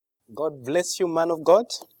God bless you, man of God.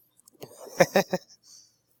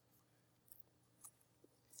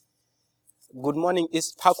 Good morning,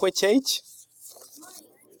 East Parkway Church.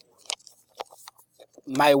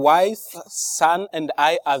 My wife, son, and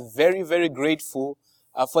I are very, very grateful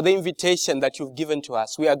for the invitation that you've given to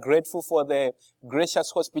us. We are grateful for the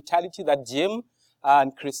gracious hospitality that Jim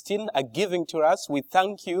and Christine are giving to us. We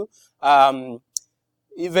thank you,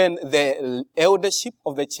 even the eldership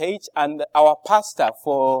of the church and our pastor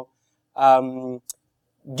for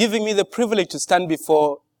giving me the privilege to stand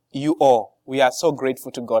before you all. We are so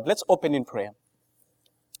grateful to God. Let's open in prayer.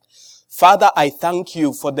 Father, I thank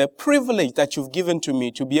you for the privilege that you've given to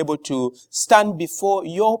me to be able to stand before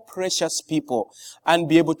your precious people and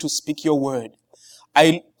be able to speak your word.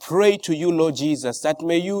 I pray to you, Lord Jesus, that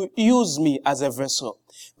may you use me as a vessel.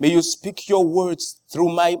 May you speak your words through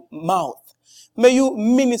my mouth. May you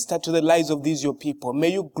minister to the lives of these your people.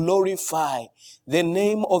 May you glorify the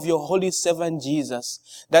name of your holy servant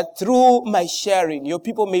Jesus, that through my sharing, your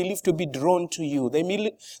people may live to be drawn to you. They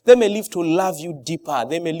may live to love you deeper.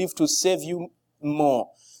 They may live to serve you more.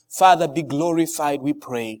 Father, be glorified, we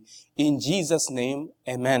pray. In Jesus' name,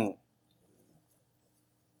 amen.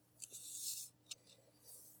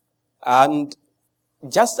 And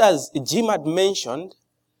just as Jim had mentioned,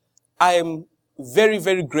 I am very,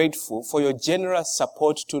 very grateful for your generous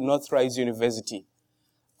support to Northrise University.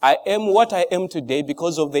 I am what I am today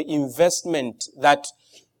because of the investment that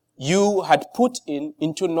you had put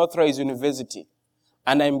into Northrise University.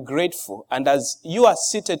 And I'm grateful. And as you are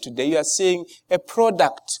seated today, you are seeing a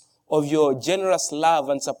product of your generous love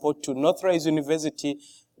and support to Northrise University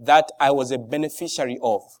that I was a beneficiary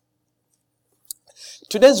of.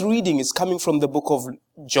 Today's reading is coming from the book of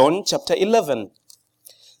John, chapter 11.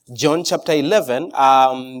 John chapter 11,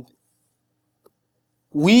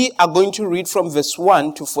 we are going to read from verse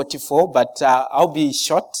 1 to 44, but I'll be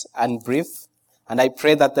short and brief, and I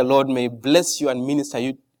pray that the Lord may bless you and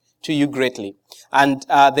minister to you greatly. And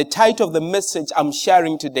the title of the message I'm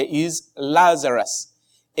sharing today is Lazarus,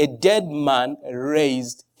 a dead man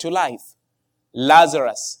raised to life.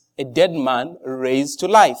 Lazarus, a dead man raised to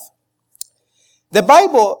life. The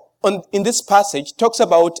Bible in this passage talks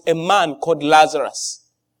about a man called Lazarus,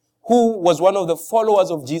 who was one of the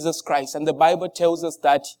followers of Jesus Christ. And the Bible tells us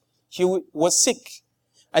that he was sick.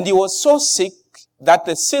 And he was so sick that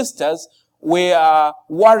the sisters were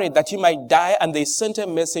worried that he might die, and they sent a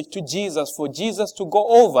message to Jesus for Jesus to go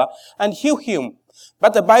over and heal him.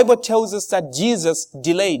 But the Bible tells us that Jesus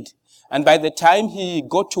delayed. And by the time he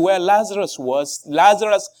got to where Lazarus was,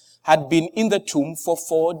 Lazarus had been in the tomb for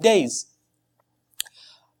 4 days.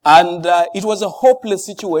 And it was a hopeless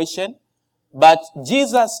situation. But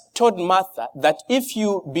Jesus told Martha that if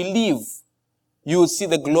you believe, you will see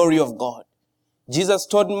the glory of God. Jesus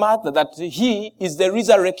told Martha that he is the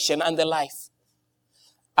resurrection and the life.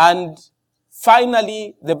 And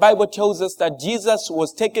finally, the Bible tells us that Jesus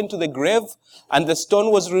was taken to the grave and the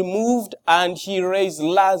stone was removed and he raised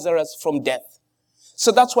Lazarus from death.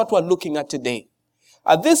 So that's what we're looking at today.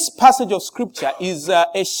 This passage of scripture is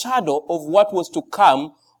a shadow of what was to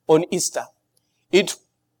come on Easter.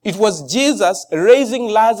 It was Jesus raising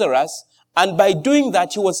Lazarus, and by doing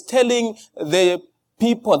that, he was telling the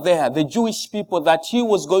people there, the Jewish people, that he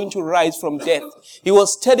was going to rise from death. He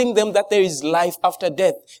was telling them that there is life after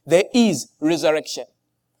death. There is resurrection.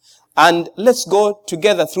 And let's go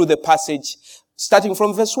together through the passage, starting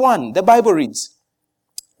from verse 1. The Bible reads,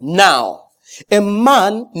 "Now, a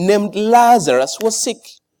man named Lazarus was sick.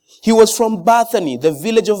 He was from Bethany, the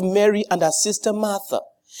village of Mary and her sister Martha.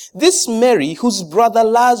 This Mary, whose brother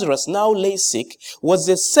Lazarus now lay sick, was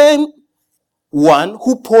the same one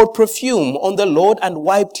who poured perfume on the Lord and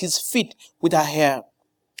wiped his feet with her hair.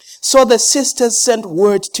 So the sisters sent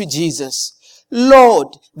word to Jesus,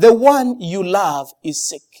 'Lord, the one you love is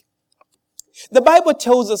sick.'" The Bible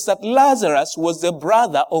tells us that Lazarus was the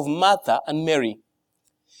brother of Martha and Mary.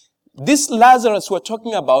 This Lazarus we're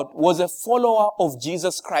talking about was a follower of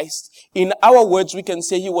Jesus Christ. In our words, we can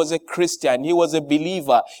say he was a Christian. He was a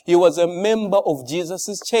believer. He was a member of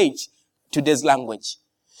Jesus' church, today's language.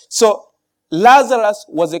 So Lazarus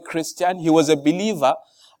was a Christian. He was a believer.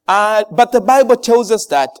 But the Bible tells us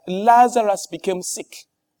that Lazarus became sick.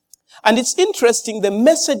 And it's interesting, the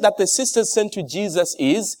message that the sisters sent to Jesus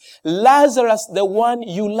is, Lazarus, the one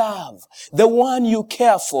you love, the one you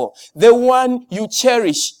care for, the one you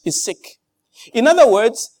cherish is sick. In other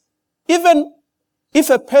words, even if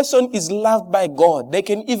a person is loved by God, they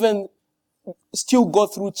can even still go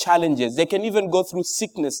through challenges. They can even go through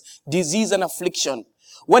sickness, disease, and affliction.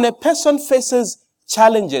 When a person faces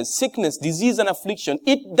challenges, sickness, disease, and affliction,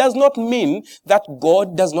 it does not mean that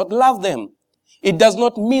God does not love them. It does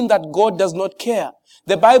not mean that God does not care.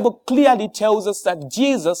 The Bible clearly tells us that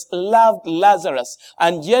Jesus loved Lazarus,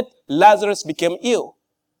 and yet Lazarus became ill.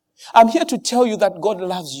 I'm here to tell you that God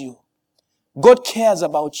loves you. God cares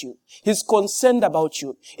about you. He's concerned about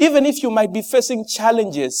you. Even if you might be facing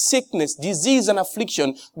challenges, sickness, disease, and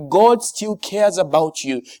affliction, God still cares about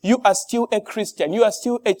you. You are still a Christian. You are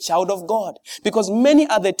still a child of God. Because many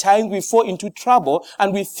other times we fall into trouble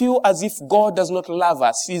and we feel as if God does not love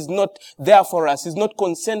us. He's not there for us. He's not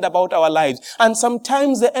concerned about our lives. And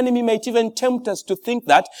sometimes the enemy might even tempt us to think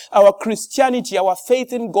that our Christianity, our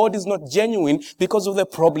faith in God is not genuine because of the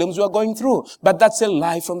problems we are going through. But that's a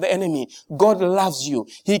lie from the enemy. God loves you.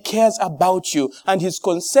 He cares about you, and He's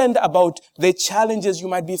concerned about the challenges you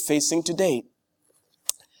might be facing today.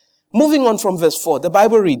 Moving on from verse 4, the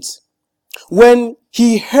Bible reads, when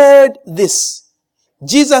He heard this,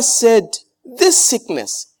 Jesus said, this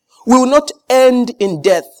sickness will not end in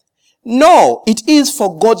death. No, it is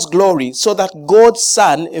for God's glory, so that God's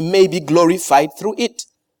Son may be glorified through it.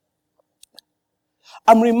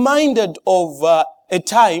 I'm reminded of a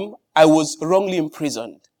time I was wrongly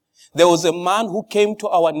imprisoned. There was a man who came to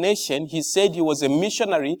our nation. He said he was a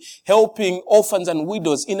missionary helping orphans and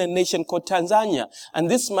widows in a nation called Tanzania. And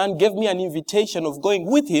this man gave me an invitation of going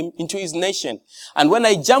with him into his nation. And when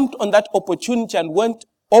I jumped on that opportunity and went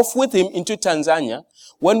off with him into Tanzania,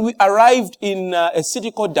 when we arrived in a city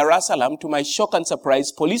called Dar es Salaam, to my shock and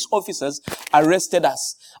surprise, police officers arrested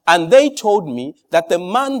us. And they told me that the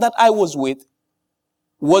man that I was with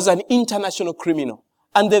was an international criminal.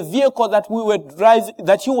 And the vehicle that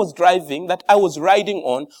he was driving, that I was riding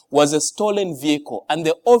on, was a stolen vehicle. And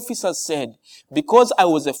the officer said, because I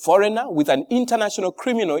was a foreigner with an international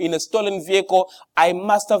criminal in a stolen vehicle, I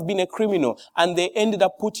must have been a criminal. And they ended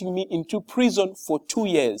up putting me into prison for 2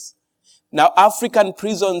 years. Now, African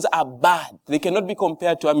prisons are bad. They cannot be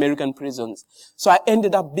compared to American prisons. So I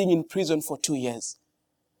ended up being in prison for 2 years.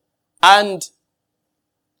 And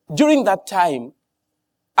during that time,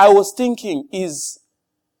 I was thinking, is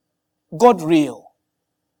God real?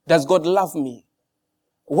 Does God love me?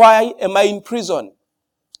 Why am I in prison?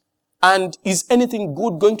 And is anything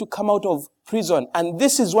good going to come out of prison? And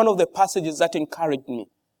this is one of the passages that encouraged me.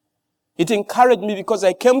 It encouraged me because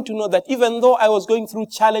I came to know that even though I was going through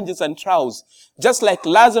challenges and trials, just like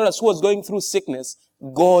Lazarus who was going through sickness,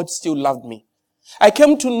 God still loved me. I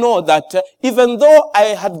came to know that even though I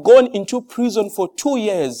had gone into prison for 2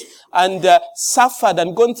 years and suffered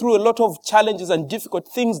and gone through a lot of challenges and difficult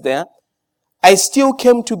things there, I still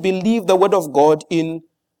came to believe the word of God in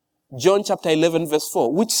John chapter 11 verse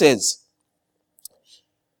 4, which says,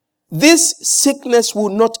 this sickness will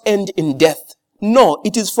not end in death. No,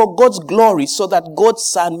 it is for God's glory, so that God's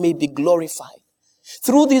Son may be glorified.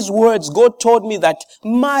 Through these words, God told me that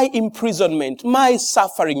my imprisonment, my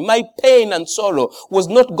suffering, my pain and sorrow was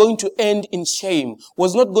not going to end in shame,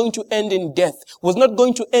 was not going to end in death, was not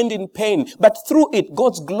going to end in pain, but through it,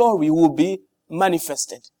 God's glory will be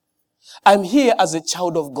manifested. I'm here as a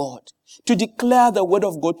child of God to declare the word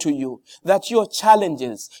of God to you, that your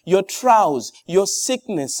challenges, your trials, your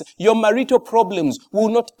sickness, your marital problems will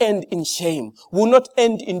not end in shame, will not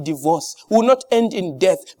end in divorce, will not end in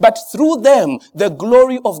death, but through them, the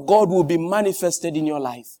glory of God will be manifested in your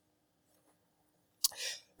life.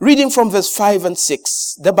 Reading from verse 5 and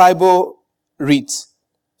 6, the Bible reads,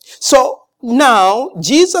 so now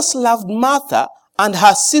Jesus loved Martha and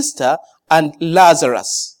her sister and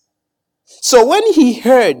Lazarus. So when he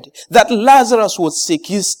heard that Lazarus was sick,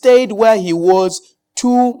 he stayed where he was 2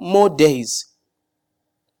 more days.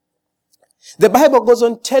 The Bible goes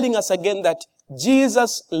on telling us again that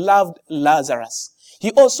Jesus loved Lazarus. He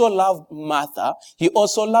also loved Martha. He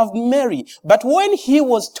also loved Mary. But when he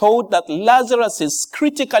was told that Lazarus is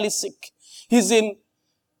critically sick, he's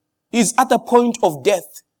at the point of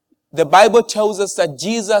death, the Bible tells us that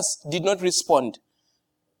Jesus did not respond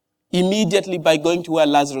immediately by going to where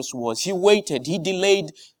Lazarus was. He waited. He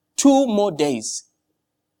delayed 2 more days.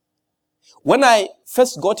 When I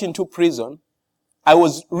first got into prison, I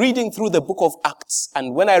was reading through the book of Acts.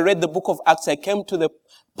 And when I read the book of Acts, I came to the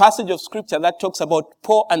passage of scripture that talks about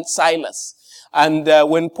Paul and Silas. And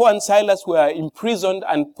when Paul and Silas were imprisoned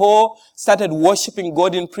and Paul started worshiping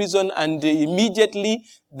God in prison, and immediately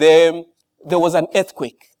there was an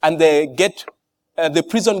earthquake and the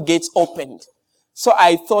prison gates opened. So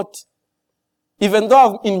I thought, even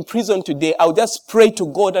though I'm in prison today, I'll just pray to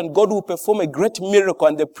God and God will perform a great miracle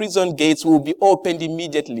and the prison gates will be opened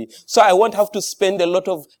immediately. So I won't have to spend a lot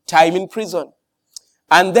of time in prison.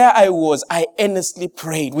 And there I was. I earnestly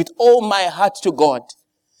prayed with all my heart to God.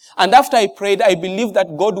 And after I prayed, I believed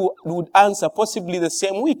that God would answer possibly the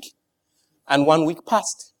same week. And 1 week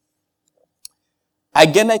passed.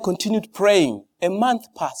 Again, I continued praying. A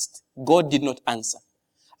month passed. God did not answer.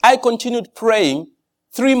 I continued praying.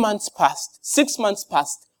 3 months passed. 6 months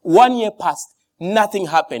passed. 1 year passed. Nothing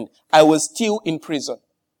happened. I was still in prison.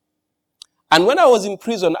 And when I was in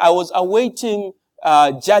prison, I was awaiting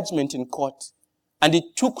judgment in court. And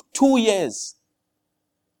it took 2 years.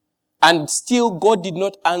 And still God did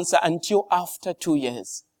not answer until after 2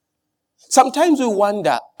 years. Sometimes we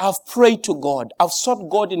wonder, I've prayed to God. I've sought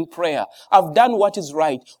God in prayer. I've done what is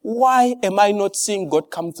right. Why am I not seeing God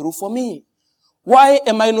come through for me? Why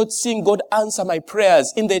am I not seeing God answer my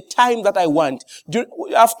prayers in the time that I want,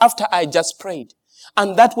 after I just prayed?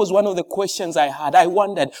 And that was one of the questions I had. I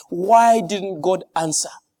wondered, why didn't God answer?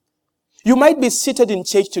 You might be seated in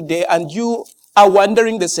church today and you are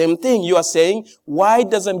wondering the same thing. You are saying, why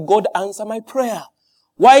doesn't God answer my prayer?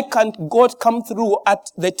 Why can't God come through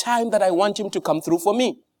at the time that I want him to come through for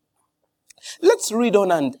me? Let's read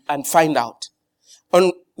on and find out.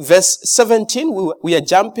 On verse 17, we are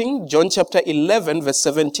jumping. John chapter 11, verse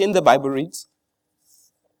 17, the Bible reads,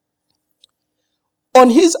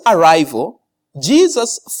 on his arrival,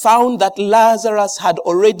 Jesus found that Lazarus had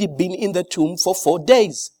already been in the tomb for 4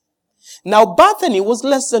 days. Now Bethany was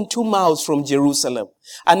less than 2 miles from Jerusalem,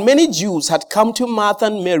 and many Jews had come to Martha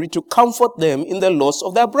and Mary to comfort them in the loss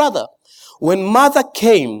of their brother. When Martha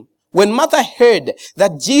heard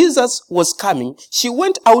that Jesus was coming, she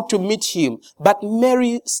went out to meet him, but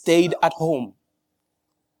Mary stayed at home.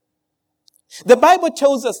 The Bible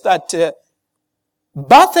tells us that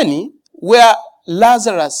Bethany, where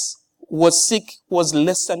Lazarus was sick, was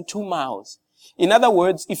less than 2 miles. In other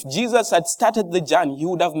words, if Jesus had started the journey, he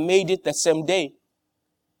would have made it the same day.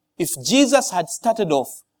 If Jesus had started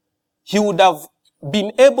off, he would have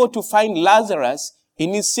been able to find Lazarus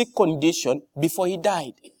in his sick condition before he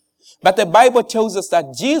died. But the Bible tells us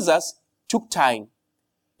that Jesus took time.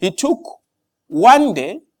 He took 1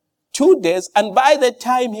 day, 2 days, and by the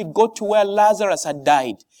time he got to where Lazarus had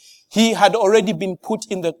died, he had already been put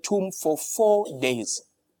in the tomb for 4 days.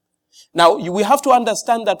 Now, we have to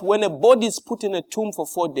understand that when a body is put in a tomb for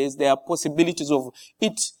 4 days, there are possibilities of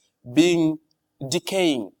it being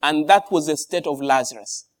decaying. And that was the state of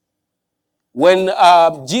Lazarus. When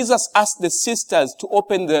Jesus asked the sisters to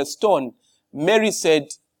open the stone, Mary said,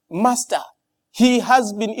 Master, he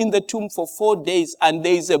has been in the tomb for 4 days and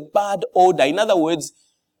there is a bad odor. In other words,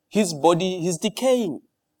 his body is decaying.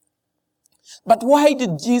 But why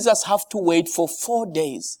did Jesus have to wait for 4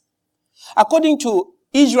 days? According to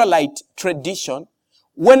Israelite tradition,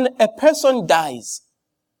 when a person dies,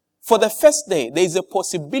 for the first day, there is a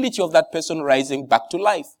possibility of that person rising back to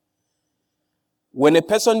life. When a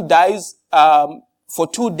person dies for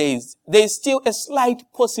 2 days, there is still a slight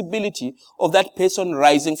possibility of that person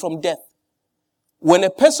rising from death. When a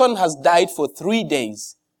person has died for 3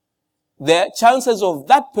 days, the chances of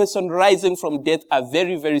that person rising from death are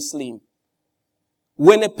very, very slim.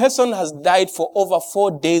 When a person has died for over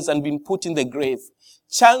 4 days and been put in the grave,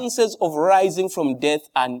 chances of rising from death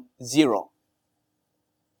are 0.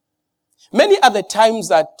 Many are the times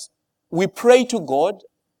that we pray to God,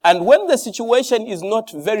 and when the situation is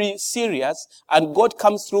not very serious and God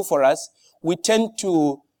comes through for us, we tend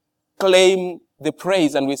to claim the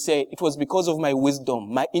praise and we say, it was because of my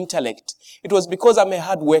wisdom, my intellect. It was because I'm a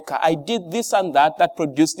hard worker. I did this and that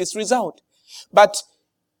produced this result. But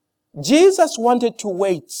Jesus wanted to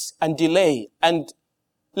wait and delay and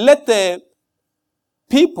let the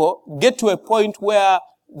people get to a point where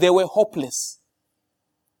they were hopeless.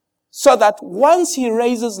 So that once he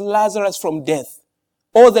raises Lazarus from death,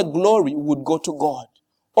 all the glory would go to God.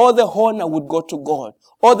 All the honor would go to God.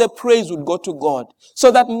 All the praise would go to God.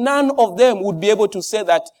 So that none of them would be able to say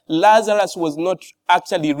that Lazarus was not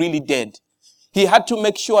actually really dead. He had to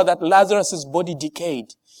make sure that Lazarus' body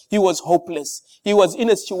decayed. He was hopeless. He was in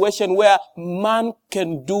a situation where man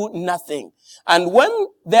can do nothing. And when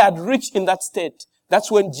they had reached in that state,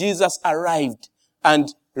 that's when Jesus arrived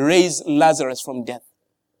and raised Lazarus from death.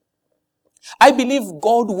 I believe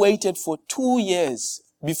God waited for 2 years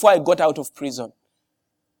before I got out of prison,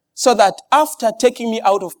 so that after taking me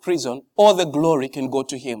out of prison, all the glory can go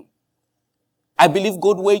to him. I believe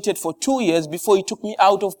God waited for 2 years before he took me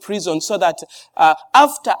out of prison, so that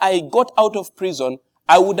after I got out of prison,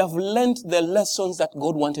 I would have learned the lessons that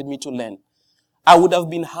God wanted me to learn. I would have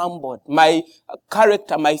been humbled. My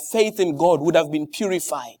character, my faith in God would have been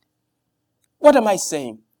purified. What am I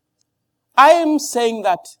saying? I am saying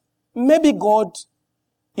that maybe God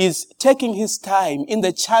is taking his time in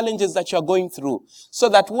the challenges that you are going through, so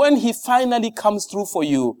that when he finally comes through for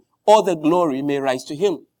you, all the glory may rise to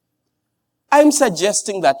him. I'm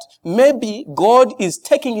suggesting that maybe God is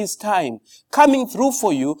taking his time, coming through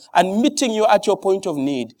for you and meeting you at your point of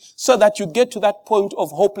need so that you get to that point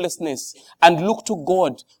of hopelessness and look to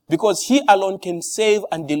God because he alone can save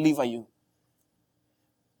and deliver you.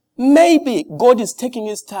 Maybe God is taking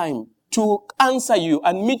his time to answer you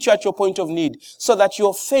and meet you at your point of need so that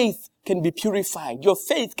your faith can be purified. Your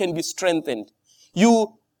faith can be strengthened.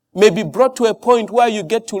 You may be brought to a point where you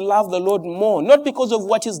get to love the Lord more, not because of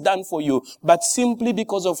what he's done for you, but simply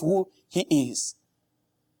because of who he is.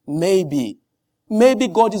 Maybe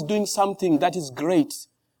God is doing something that is great,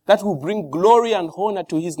 that will bring glory and honor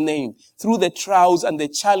to his name through the trials and the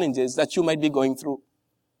challenges that you might be going through.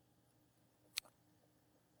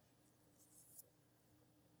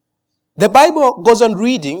 The Bible goes on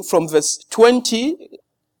reading from verse 20.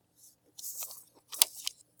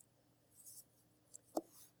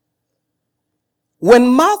 When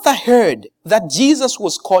Martha heard that Jesus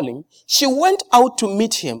was calling, she went out to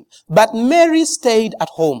meet him, but Mary stayed at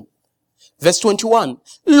home. Verse 21,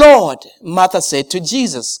 Lord, Martha said to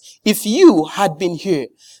Jesus, if you had been here,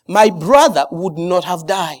 my brother would not have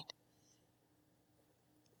died.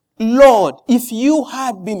 Lord, if you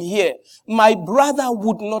had been here, my brother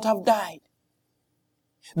would not have died.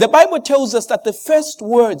 The Bible tells us that the first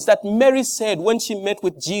words that Mary said when she met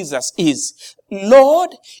with Jesus is,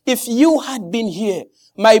 Lord, if you had been here,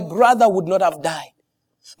 my brother would not have died.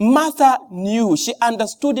 Martha knew, she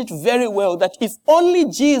understood it very well, that if only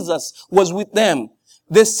Jesus was with them,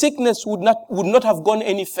 the sickness would not have gone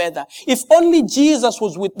any further. If only Jesus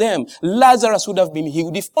was with them, Lazarus would have been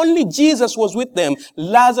healed. If only Jesus was with them,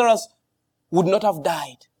 Lazarus would not have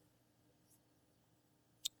died.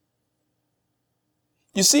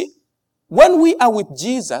 You see, when we are with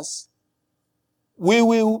Jesus, we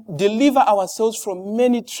will deliver ourselves from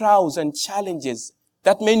many trials and challenges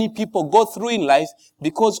that many people go through in life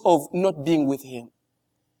because of not being with him.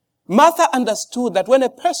 Martha understood that when a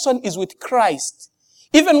person is with Christ,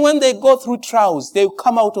 even when they go through trials, they will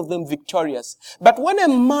come out of them victorious. But when a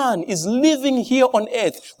man is living here on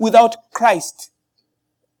earth without Christ,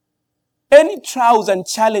 any trials and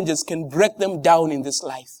challenges can break them down in this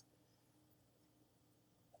life.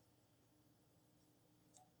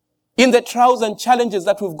 In the trials and challenges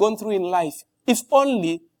that we've gone through in life, if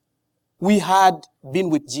only we had been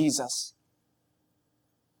with Jesus,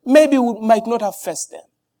 maybe we might not have faced them.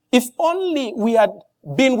 If only we had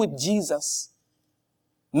been with Jesus,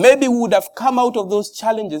 maybe we would have come out of those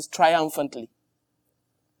challenges triumphantly.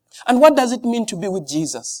 And what does it mean to be with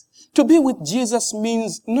Jesus? To be with Jesus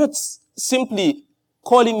means not simply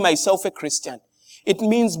calling myself a Christian. It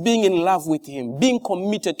means being in love with him, being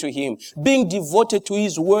committed to him, being devoted to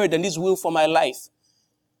his word and his will for my life,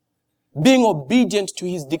 being obedient to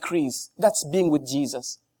his decrees. That's being with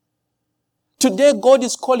Jesus. Today, God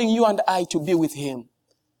is calling you and I to be with him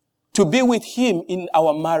in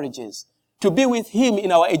our marriages, to be with him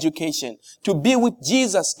in our education, to be with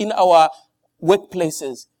Jesus in our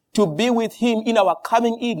workplaces, to be with him in our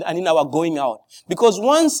coming in and in our going out. Because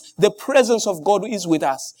once the presence of God is with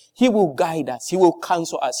us, he will guide us, he will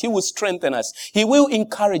counsel us, he will strengthen us, he will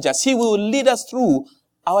encourage us, he will lead us through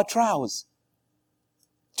our trials.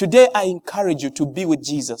 Today I encourage you to be with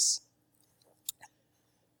Jesus.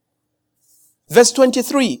 Verse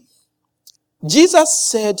 23, Jesus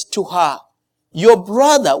said to her, your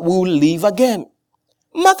brother will live again.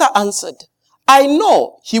 Martha answered, I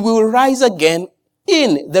know he will rise again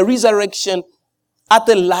in the resurrection at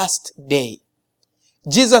the last day.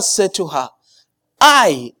 Jesus said to her,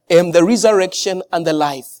 I am the resurrection and the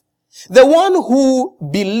life. The one who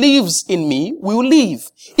believes in me will live,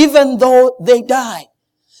 even though they die.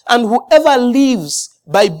 And whoever lives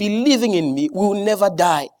by believing in me will never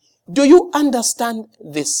die. Do you understand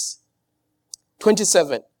this?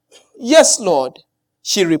 27. Yes, Lord,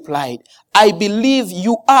 she replied. I believe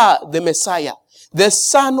you are the Messiah, the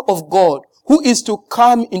Son of God, who is to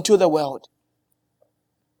come into the world.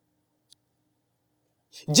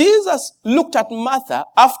 Jesus looked at Martha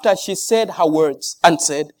after she said her words and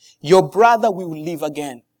said, your brother will live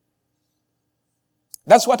again.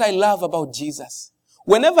 That's what I love about Jesus.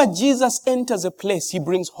 Whenever Jesus enters a place, he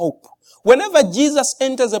brings hope. Whenever Jesus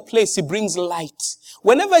enters a place, he brings light.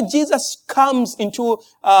 Whenever Jesus comes into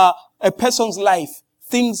a person's life,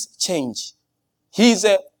 things change. He is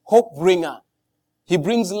a hope bringer. He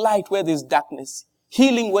brings light where there's darkness,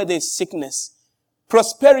 healing where there's sickness,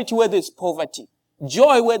 prosperity where there's poverty,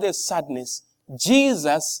 joy where there's sadness.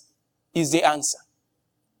 Jesus is the answer.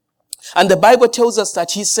 And the Bible tells us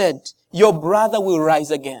that he said, your brother will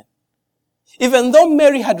rise again. Even though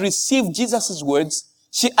Mary had received Jesus' words,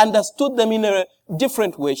 she understood them in a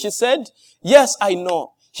different way. She said, yes, I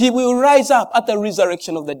know. He will rise up at the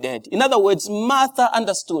resurrection of the dead. In other words, Martha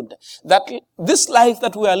understood that this life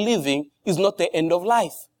that we are living is not the end of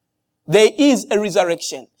life. There is a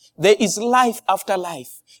resurrection. There is life after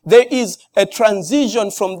life. There is a transition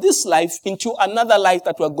from this life into another life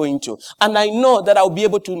that we're going to. And I know that I'll be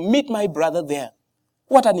able to meet my brother there.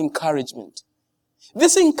 What an encouragement.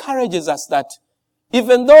 This encourages us that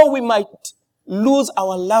even though we might lose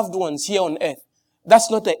our loved ones here on earth, that's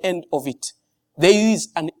not the end of it. There is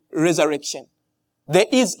a resurrection. There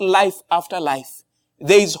is life after life.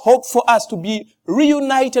 There is hope for us to be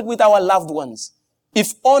reunited with our loved ones,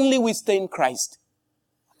 if only we stay in Christ.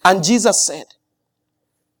 And Jesus said,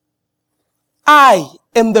 I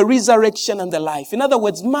am the resurrection and the life. In other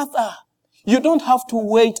words, Martha, you don't have to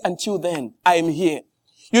wait until then. I am here.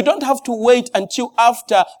 You don't have to wait until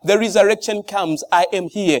after the resurrection comes. I am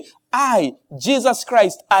here. I, Jesus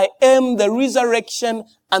Christ, I am the resurrection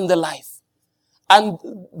and the life. And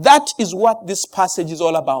that is what this passage is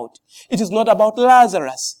all about. It is not about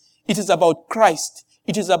Lazarus. It is about Christ.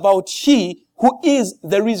 It is about He who is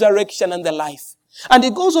the resurrection and the life. And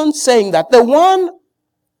it goes on saying that the one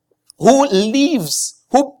who lives,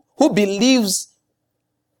 who believes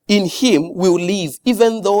in Him will live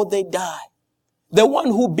even though they die. The one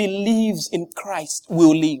who believes in Christ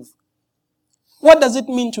will live. What does it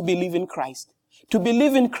mean to believe in Christ? To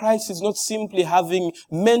believe in Christ is not simply having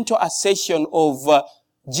mental assertion of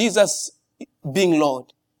Jesus being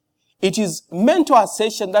Lord. It is mental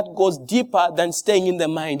assertion that goes deeper than staying in the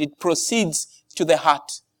mind. It proceeds to the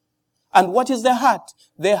heart. And what is the heart?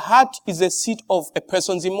 The heart is the seat of a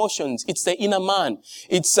person's emotions. It's the inner man.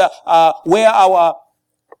 It's where our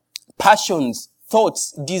passions,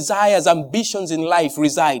 thoughts, desires, ambitions in life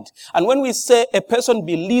reside. And when we say a person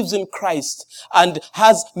believes in Christ and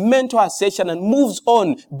has mental assertion and moves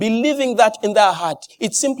on, believing that in their heart,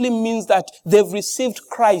 it simply means that they've received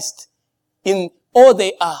Christ in all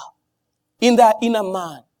they are, in their inner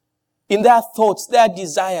man, in their thoughts, their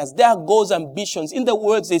desires, their goals, ambitions, in the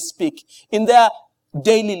words they speak, in their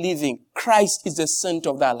daily living. Christ is the center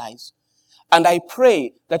of their lives. And I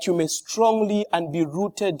pray that you may strongly and be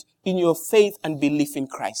rooted in your faith and belief in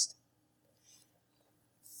Christ.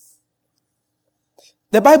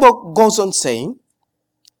 The Bible goes on saying,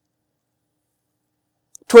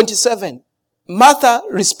 27, Martha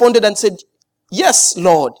responded and said, Yes,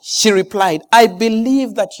 Lord. She replied, I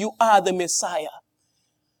believe that you are the Messiah.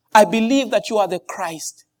 I believe that you are the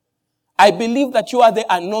Christ. I believe that you are the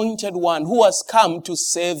anointed one who has come to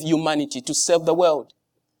save humanity, to save the world.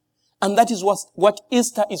 And that is what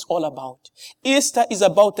Easter is all about. Easter is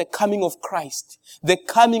about the coming of Christ, the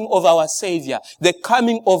coming of our Savior, the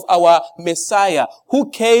coming of our Messiah, who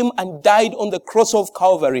came and died on the cross of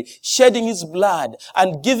Calvary, shedding His blood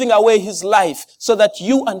and giving away His life so that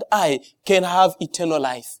you and I can have eternal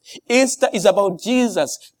life. Easter is about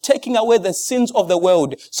Jesus taking away the sins of the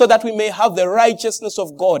world so that we may have the righteousness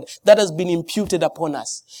of God that has been imputed upon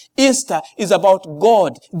us. Easter is about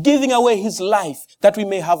God giving away His life that we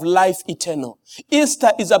may have life eternal.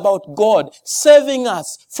 Easter is about God saving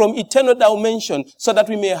us from eternal dimension so that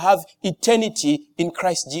we may have eternity in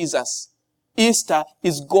Christ Jesus. Easter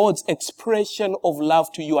is God's expression of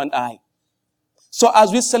love to you and I. So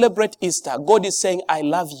as we celebrate Easter, God is saying, I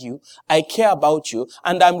love you, I care about you,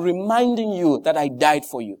 and I'm reminding you that I died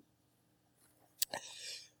for you.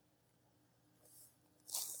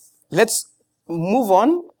 Let's move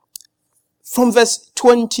on from verse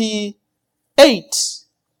 28.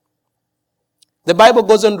 The Bible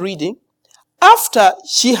goes on reading. After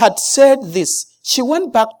she had said this, she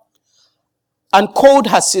went back and called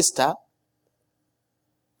her sister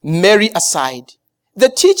Mary aside. The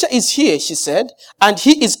teacher is here, she said, and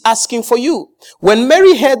he is asking for you. When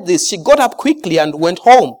Mary heard this, she got up quickly and went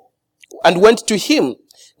home and went to him.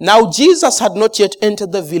 Now Jesus had not yet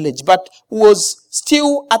entered the village, but was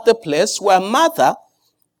still at the place where Martha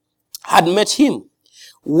had met him.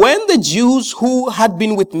 When the Jews who had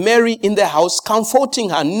been with Mary in the house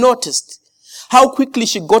comforting her noticed how quickly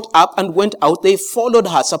she got up and went out, they followed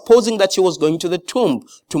her, supposing that she was going to the tomb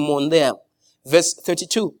to mourn there. Verse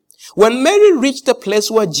 32. When Mary reached the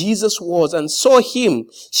place where Jesus was and saw him,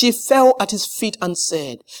 she fell at his feet and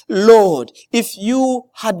said, Lord, if you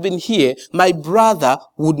had been here, my brother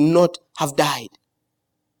would not have died.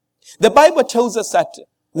 The Bible tells us that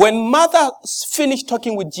when Martha finished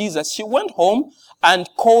talking with Jesus, she went home and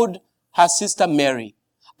called her sister Mary.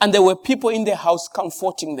 And there were people in the house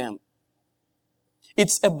comforting them.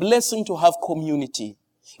 It's a blessing to have community.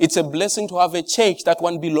 It's a blessing to have a church that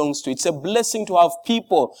one belongs to. It's a blessing to have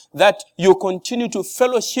people that you continue to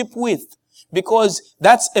fellowship with, because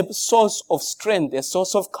that's a source of strength, a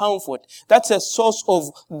source of comfort. That's a source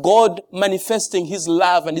of God manifesting his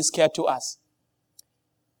love and his care to us.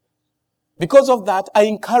 Because of that, I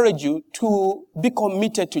encourage you to be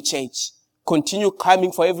committed to church. Continue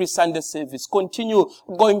coming for every Sunday service. Continue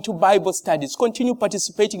going to Bible studies. Continue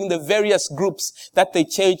participating in the various groups that the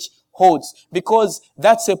church holds, because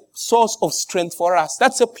that's a source of strength for us.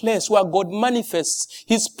 That's a place where God manifests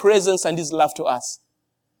his presence and his love to us.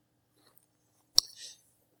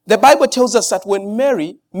 The Bible tells us that when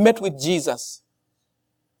Mary met with Jesus,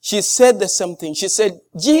 she said the same thing. She said,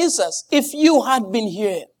 Jesus, if you had been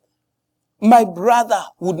here, my brother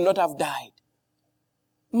would not have died.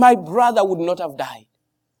 My brother would not have died.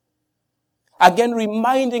 Again,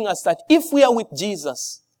 reminding us that if we are with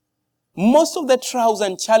Jesus, most of the trials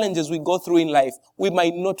and challenges we go through in life, we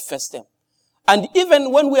might not face them. And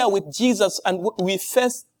even when we are with Jesus and we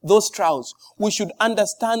face those trials, we should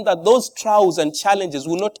understand that those trials and challenges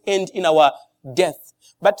will not end in our death,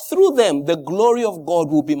 but through them, the glory of God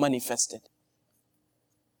will be manifested.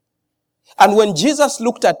 And when Jesus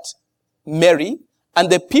looked at Mary and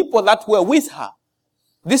the people that were with her,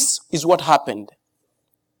 this is what happened.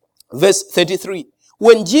 Verse 33.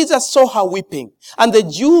 When Jesus saw her weeping, and the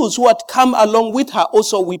Jews who had come along with her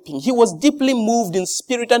also weeping, he was deeply moved in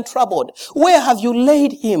spirit and troubled. Where have you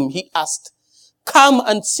laid him? He asked. Come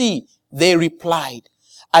and see, they replied.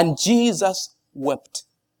 And Jesus wept.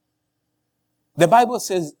 The Bible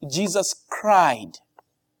says Jesus cried.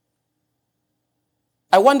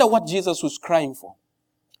 I wonder what Jesus was crying for.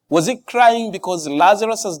 Was he crying because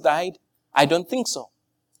Lazarus has died? I don't think so.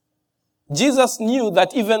 Jesus knew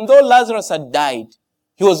that even though Lazarus had died,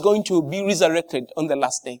 he was going to be resurrected on the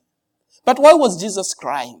last day. But why was Jesus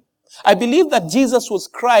crying? I believe that Jesus was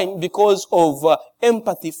crying because of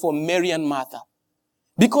empathy for Mary and Martha.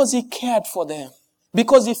 Because he cared for them.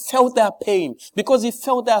 Because he felt their pain. Because he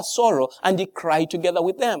felt their sorrow, and he cried together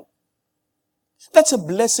with them. That's a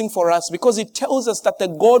blessing for us, because it tells us that the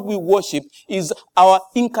God we worship is our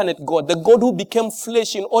incarnate God, the God who became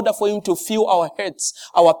flesh in order for him to feel our hurts,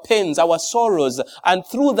 our pains, our sorrows, and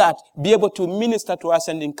through that be able to minister to us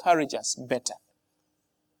and encourage us better.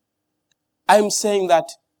 I'm saying that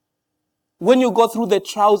when you go through the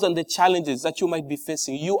trials and the challenges that you might be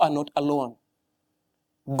facing, you are not alone.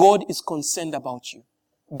 God is concerned about you.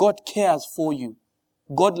 God cares for you.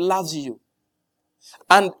 God loves you.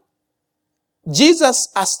 And Jesus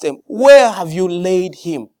asked them, where have you laid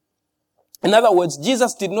him? In other words,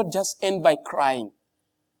 Jesus did not just end by crying.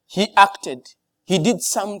 He acted. He did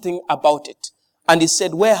something about it. And he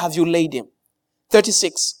said, where have you laid him?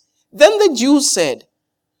 36. Then the Jews said,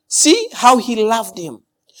 see how he loved him.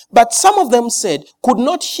 But some of them said, could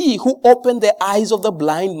not he who opened the eyes of the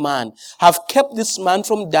blind man have kept this man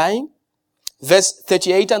from dying? Verse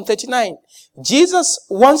 38 and 39. Jesus,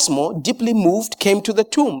 once more, deeply moved, came to the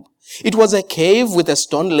tomb. It was a cave with a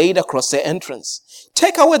stone laid across the entrance.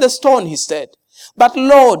 Take away the stone, he said. But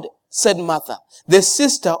Lord, said Martha, the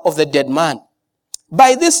sister of the dead man,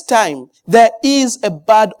 by this time there is a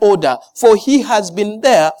bad odor, for he has been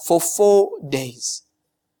there for 4 days.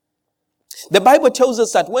 The Bible tells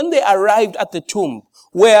us that when they arrived at the tomb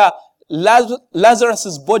where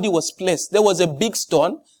Lazarus' body was placed, there was a big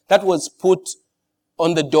stone that was put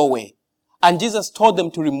on the doorway. And Jesus told them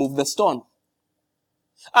to remove the stone.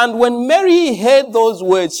 And when Mary heard those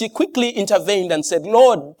words, she quickly intervened and said,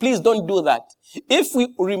 Lord, please don't do that. If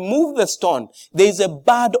we remove the stone, there is a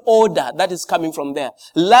bad odor that is coming from there.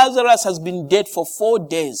 Lazarus has been dead for 4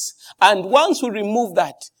 days. And once we remove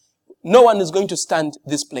that, no one is going to stand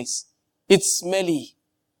this place. It's smelly.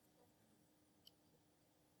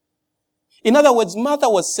 In other words, Martha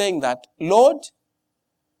was saying that, Lord,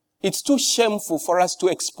 it's too shameful for us to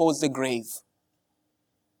expose the grave.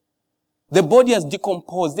 The body has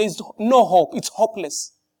decomposed. There is no hope. It's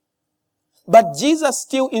hopeless. But Jesus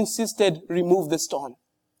still insisted, remove the stone.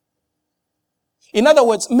 In other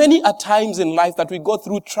words, many are times in life that we go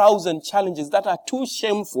through trials and challenges that are too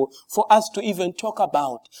shameful for us to even talk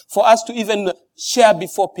about, for us to even share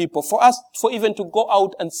before people, for even to go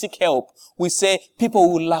out and seek help. We say,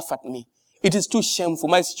 people will laugh at me. It is too shameful.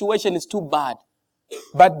 My situation is too bad.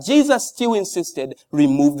 But Jesus still insisted,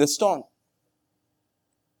 remove the stone.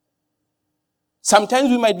 Sometimes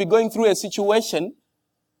we might be going through a situation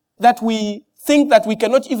that we think that we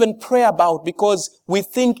cannot even pray about because we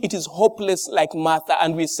think it is hopeless like Martha,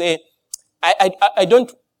 and we say, I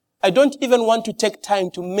don't even want to take time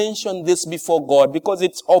to mention this before God because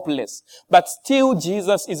it's hopeless. But still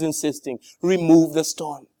Jesus is insisting, remove the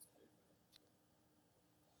stone.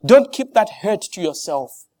 Don't keep that hurt to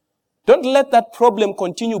yourself. Don't let that problem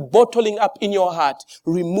continue bottling up in your heart.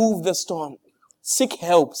 Remove the stone. Seek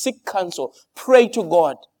help, seek counsel, pray to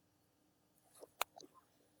God.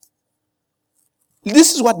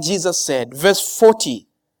 This is what Jesus said, verse 40.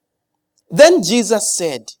 Then Jesus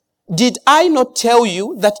said, did I not tell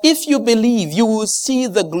you that if you believe, you will see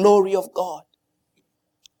the glory of God?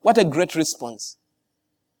 What a great response.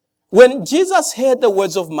 When Jesus heard the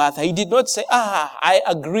words of Martha, he did not say, I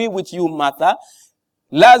agree with you, Martha.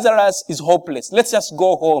 Lazarus is hopeless. Let's just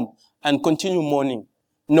go home and continue mourning.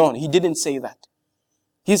 No, he didn't say that.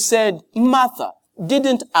 He said, Martha,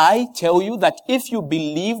 didn't I tell you that if you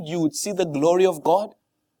believed, you would see the glory of God?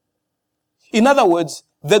 In other words,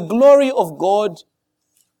 the glory of God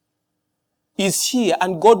is here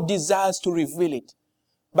and God desires to reveal it.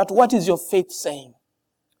 But what is your faith saying?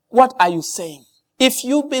 What are you saying? If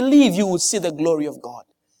you believe, you will see the glory of God.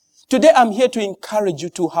 Today I'm here to encourage you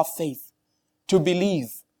to have faith, to believe.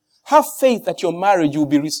 Have faith that your marriage will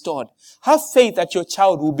be restored. Have faith that your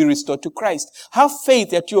child will be restored to Christ. Have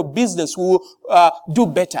faith that your business will do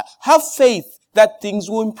better. Have faith that things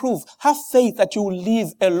will improve. Have faith that you will live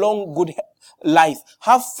a long, good life.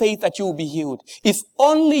 Have faith that you will be healed. If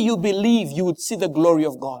only you believe, you would see the glory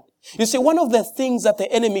of God. You see, one of the things that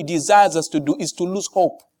the enemy desires us to do is to lose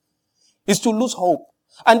hope.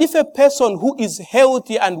 And if a person who is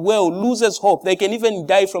healthy and well loses hope, they can even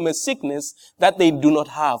die from a sickness that they do not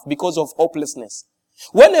have because of hopelessness.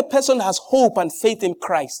 When a person has hope and faith in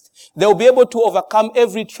Christ, they'll be able to overcome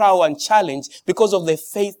every trial and challenge because of the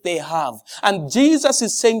faith they have. And Jesus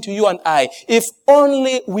is saying to you and I, if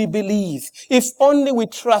only we believe, if only we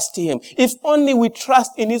trust Him, if only we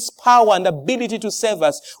trust in His power and ability to save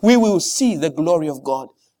us, we will see the glory of God.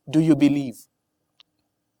 Do you believe?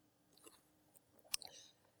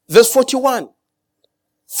 Verse 41.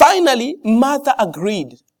 Finally, Martha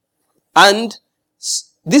agreed. And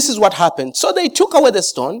this is what happened. So they took away the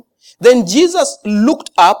stone. Then Jesus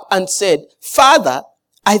looked up and said, Father,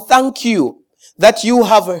 I thank you that you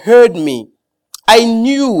have heard me. I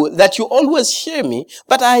knew that you always hear me,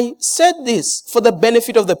 but I said this for the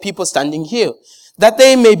benefit of the people standing here, that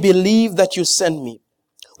they may believe that you sent me.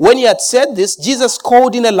 When he had said this, Jesus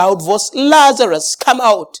called in a loud voice, Lazarus, come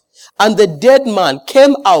out. And the dead man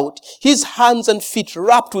came out, his hands and feet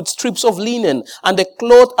wrapped with strips of linen and a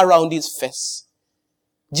cloth around his face.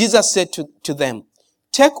 Jesus said to them,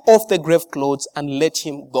 take off the grave clothes and let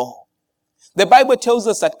him go. The Bible tells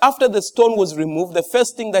us that after the stone was removed, the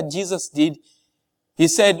first thing that Jesus did, he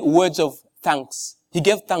said words of thanks. He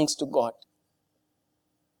gave thanks to God.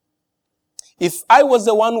 If I was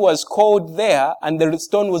the one who was called there and the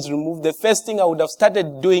stone was removed, the first thing I would have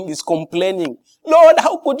started doing is complaining. Lord,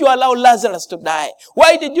 how could you allow Lazarus to die?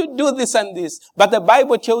 Why did you do this and this? But the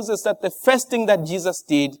Bible tells us that the first thing that Jesus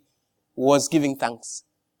did was giving thanks.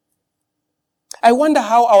 I wonder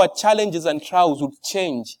how our challenges and trials would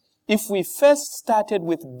change if we first started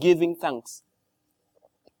with giving thanks.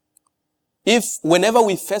 If whenever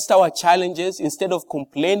we faced our challenges, instead of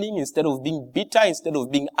complaining, instead of being bitter, instead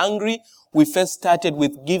of being angry, we first started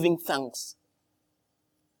with giving thanks.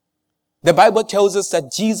 The Bible tells us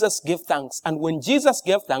that Jesus gave thanks. And when Jesus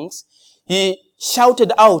gave thanks, he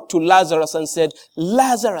shouted out to Lazarus and said,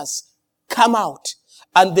 Lazarus, come out.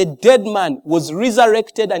 And the dead man was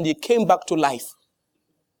resurrected and he came back to life.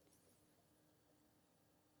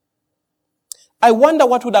 I wonder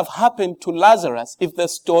what would have happened to Lazarus if the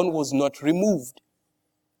stone was not removed.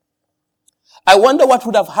 I wonder what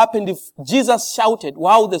would have happened if Jesus shouted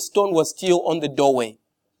while the stone was still on the doorway.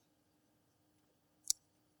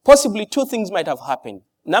 Possibly two things might have happened.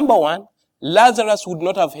 Number one, Lazarus would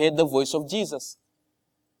not have heard the voice of Jesus.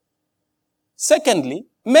 Secondly,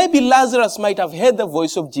 maybe Lazarus might have heard the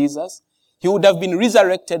voice of Jesus. He would have been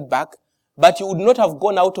resurrected back, but he would not have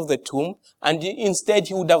gone out of the tomb, and instead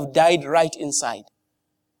he would have died right inside.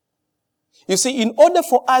 You see, in order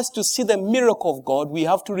for us to see the miracle of God, we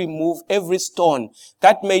have to remove every stone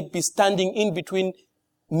that might be standing in between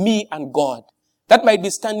me and God. That might be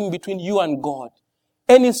standing between you and God.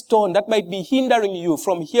 Any stone that might be hindering you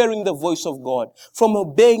from hearing the voice of God, from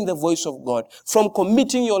obeying the voice of God, from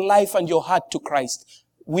committing your life and your heart to Christ,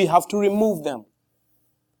 we have to remove them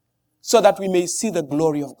so that we may see the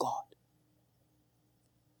glory of God.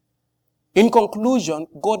 In conclusion,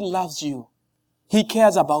 God loves you. He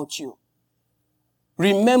cares about you.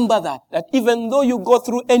 Remember that even though you go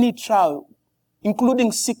through any trial,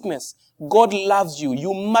 including sickness, God loves you.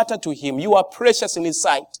 You matter to Him. You are precious in His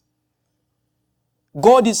sight.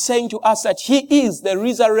 God is saying to us that He is the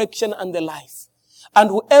resurrection and the life. And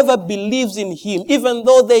whoever believes in Him, even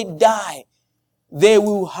though they die, they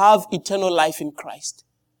will have eternal life in Christ.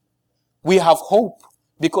 We have hope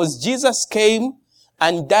because Jesus came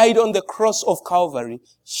and died on the cross of Calvary,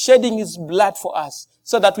 shedding his blood for us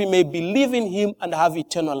so that we may believe in him and have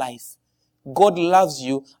eternal life. God loves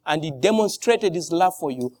you, and he demonstrated his love for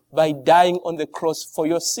you by dying on the cross for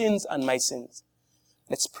your sins and my sins.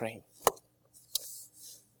 Let's pray.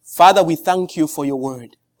 Father, we thank you for your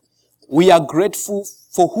word. We are grateful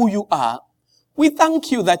for who you are. We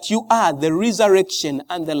thank you that you are the resurrection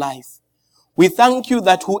and the life. We thank you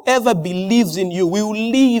that whoever believes in you will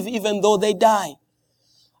live even though they die.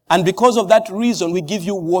 And because of that reason, we give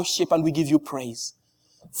you worship and we give you praise.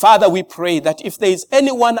 Father, we pray that if there is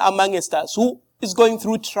anyone amongst us who is going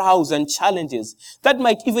through trials and challenges, that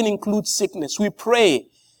might even include sickness, we pray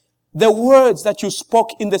the words that you spoke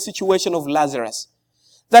in the situation of Lazarus,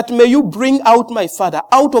 that may you bring out, my Father,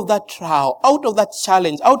 out of that trial, out of that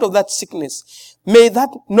challenge, out of that sickness. May that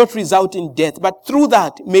not result in death, but through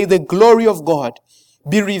that, may the glory of God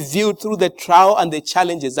be revealed through the trial and the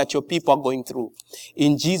challenges that your people are going through.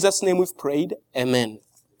 In Jesus' name we've prayed. Amen.